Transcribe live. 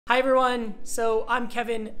Hi everyone, so I'm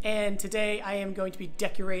Kevin and today I am going to be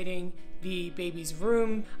decorating the baby's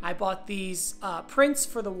room. I bought these prints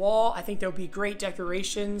for the wall. I think they'll be great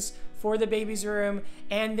decorations for the baby's room,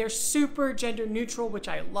 and they're super gender neutral, which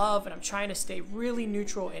I love, and I'm trying to stay really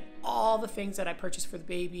neutral in all the things that I purchased for the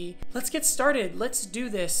baby. Let's get started. Let's do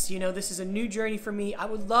this. You know, this is a new journey for me. I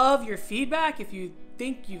would love your feedback. If you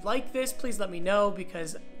think you like this, please let me know,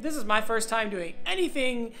 because this is my first time doing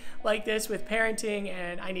anything like this with parenting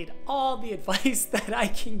and I need all the advice that I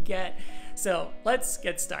can get. So let's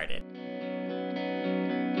get started.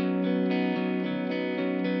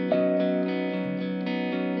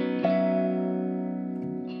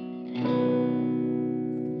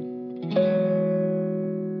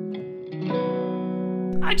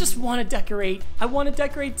 I just want to decorate. I want to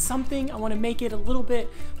decorate something. I want to make it a little bit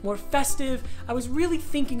more festive. I was really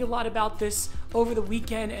thinking a lot about this over the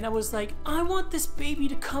weekend, and I was like, I want this baby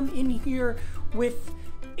to come in here with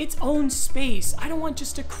its own space. I don't want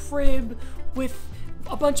just a crib with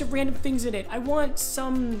a bunch of random things in it. I want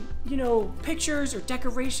some, you know, pictures or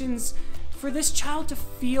decorations for this child to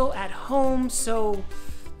feel at home. So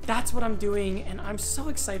that's what I'm doing, and I'm so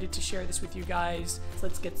excited to share this with you guys. So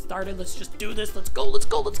let's get started. Let's just do this. Let's go, let's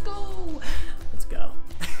go, let's go. Let's go.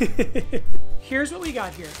 Here's what we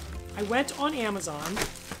got here. I went on Amazon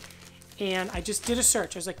and I just did a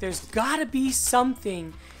search. I was like, there's gotta be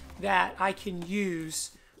something that I can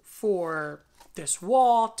use for this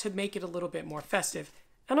wall to make it a little bit more festive.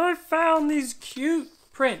 And I found these cute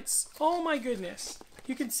prints. Oh my goodness.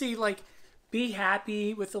 You can see like, be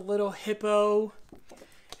happy with a little hippo.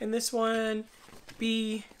 And this one,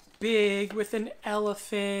 be big with an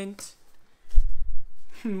elephant,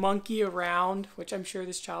 monkey around, which I'm sure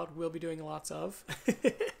this child will be doing lots of.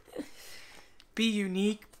 Be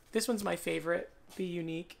unique. This one's my favorite. Be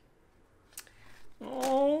unique.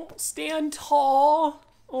 Oh, stand tall.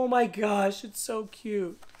 Oh my gosh, it's so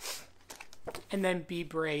cute. And then be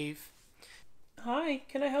brave. Hi,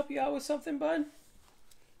 can I help you out with something, bud?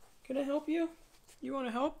 Can I help you? You want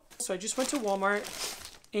to help? So I just went to Walmart.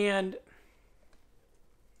 And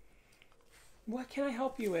what can I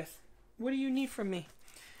help you with? What do you need from me?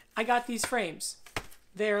 I got these frames.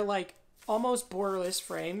 They're like almost borderless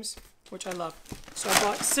frames, which I love. So I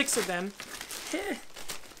bought 6 of them.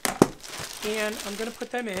 And I'm gonna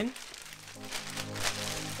put them in.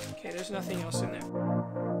 Okay, there's nothing else in there.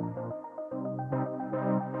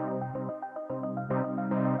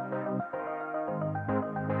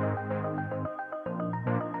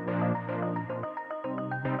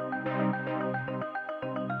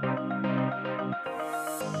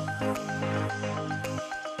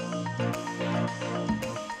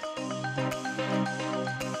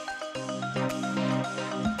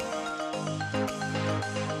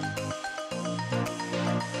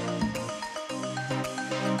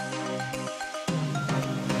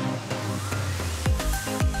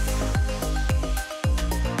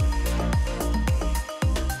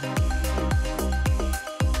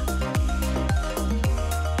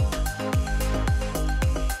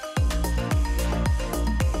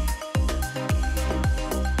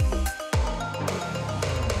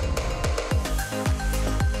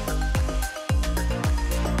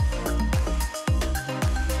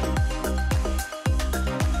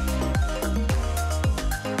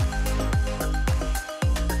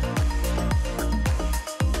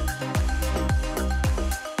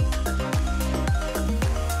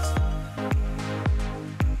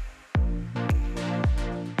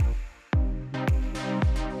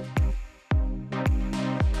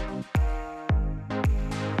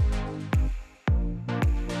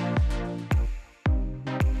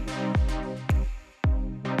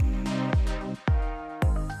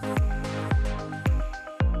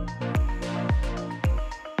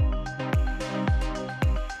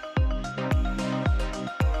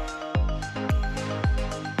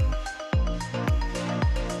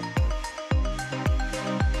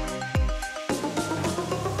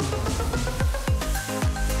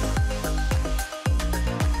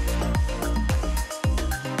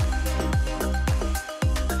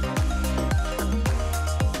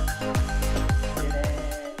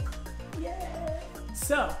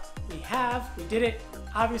 So we did it.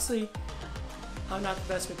 Obviously, I'm not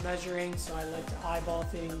the best with measuring, so I like to eyeball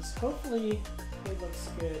things. Hopefully it looks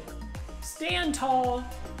good. Stand tall,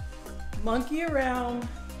 monkey around,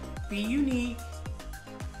 be unique,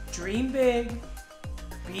 dream big,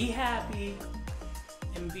 be happy,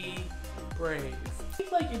 and be brave. I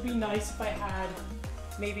think like it'd be nice if I had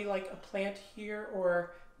maybe like a plant here,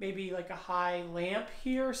 or maybe like a high lamp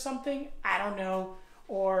here or something. I don't know.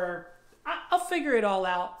 Or I'll figure it all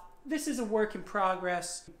out. This is a work in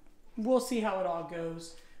progress. We'll see how it all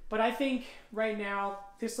goes. But I think right now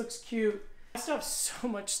this looks cute. I still have so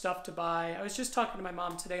much stuff to buy. I was just talking to my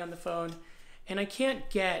mom today on the phone, and I can't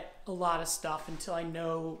get a lot of stuff until I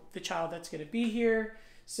know the child that's going to be here.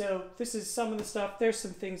 So this is some of the stuff. There's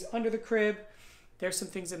some things under the crib. There's some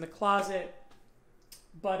things in the closet.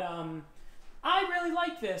 But I really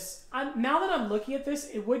like this. Now that I'm looking at this,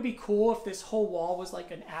 it would be cool if this whole wall was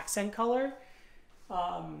like an accent color.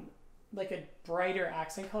 Like a brighter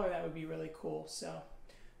accent color. That would be really cool. So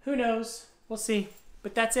who knows? We'll see.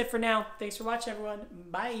 But that's it for now. Thanks for watching, everyone.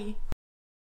 Bye.